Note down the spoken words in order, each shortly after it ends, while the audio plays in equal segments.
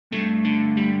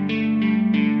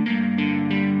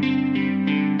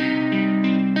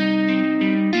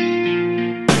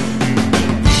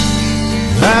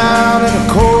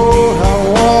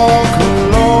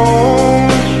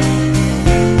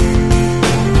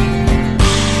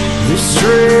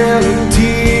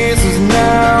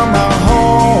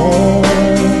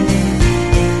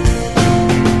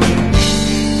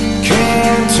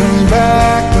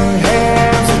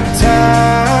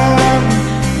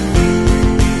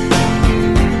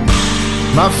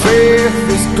My faith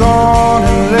is gone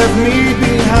and left me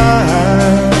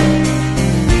behind.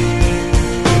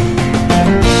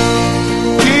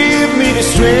 Give me the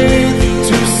strength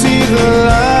to see the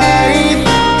light.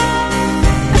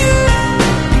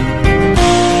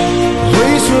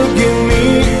 Please forgive me,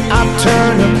 I've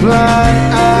turned a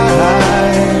blind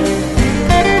eye.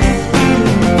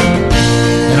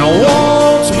 And I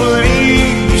want to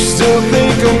believe you still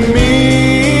think of me.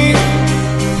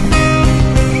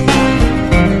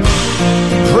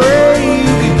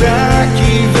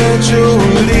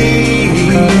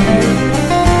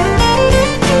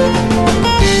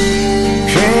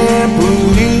 Can't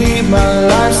believe my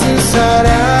life's inside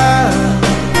out.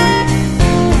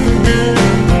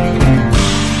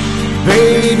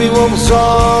 Baby, what was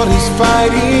all this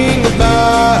fighting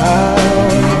about?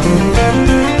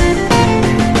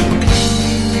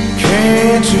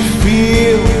 Can't you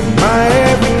feel my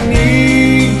every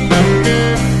need?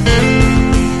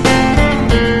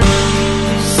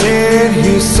 Sit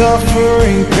here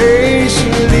suffering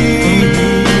patiently.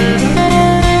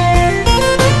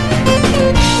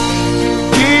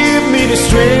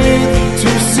 Strength to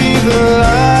see the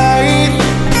light.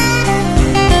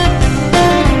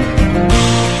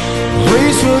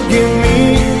 Please forgive me,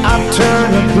 I've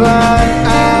turned a blind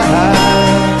eye.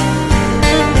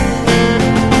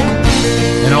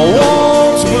 And I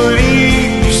want to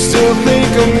believe you still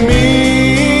think of me.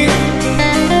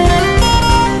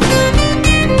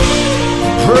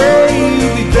 Pray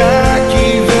you'll be back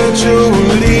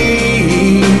eventually.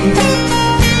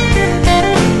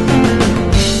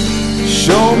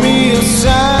 Show me a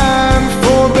sign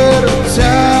for better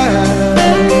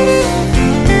times.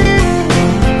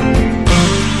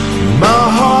 My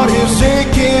heart is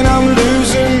aching, I'm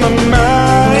losing my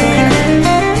mind.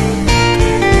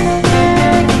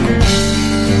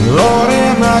 Lord,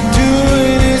 am I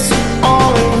doing this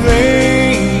all in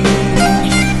vain?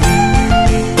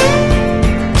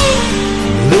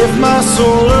 Lift my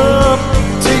soul up,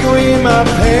 take away my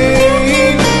pain.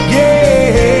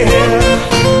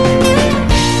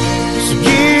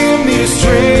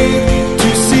 Strength to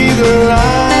see the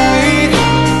light.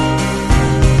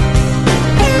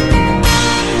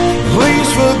 Please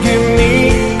forgive me,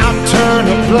 I've turned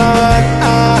a blind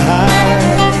eye.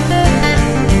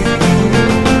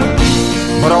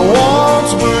 But I want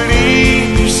to believe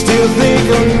you still think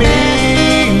of me.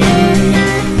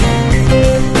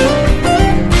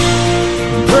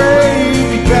 Pray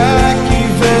you'll be back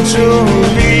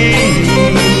eventually.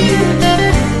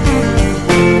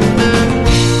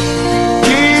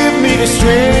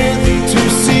 Strength to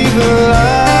see the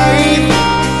light.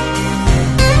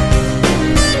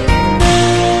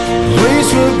 Please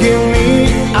forgive me,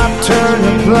 I've turned a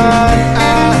blind